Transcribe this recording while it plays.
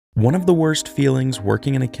One of the worst feelings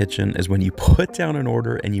working in a kitchen is when you put down an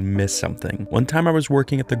order and you miss something. One time I was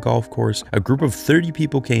working at the golf course, a group of 30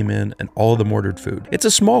 people came in and all of them ordered food. It's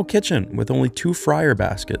a small kitchen with only 2 fryer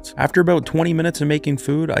baskets. After about 20 minutes of making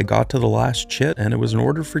food, I got to the last chit and it was an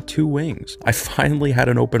order for 2 wings. I finally had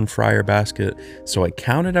an open fryer basket, so I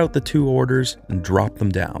counted out the 2 orders and dropped them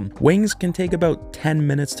down. Wings can take about 10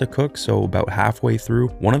 minutes to cook, so about halfway through,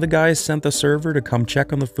 one of the guys sent the server to come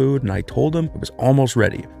check on the food and I told him it was almost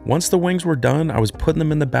ready. Once the wings were done, I was putting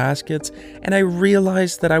them in the baskets and I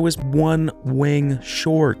realized that I was 1 wing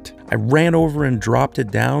short. I ran over and dropped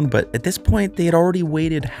it down, but at this point they had already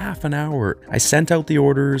waited half an hour. I sent out the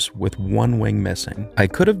orders with 1 wing missing. I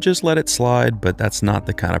could have just let it slide, but that's not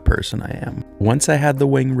the kind of person I am. Once I had the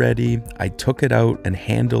wing ready, I took it out and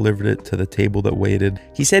hand delivered it to the table that waited.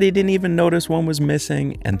 He said he didn't even notice one was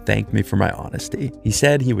missing and thanked me for my honesty. He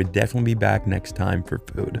said he would definitely be back next time for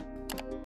food.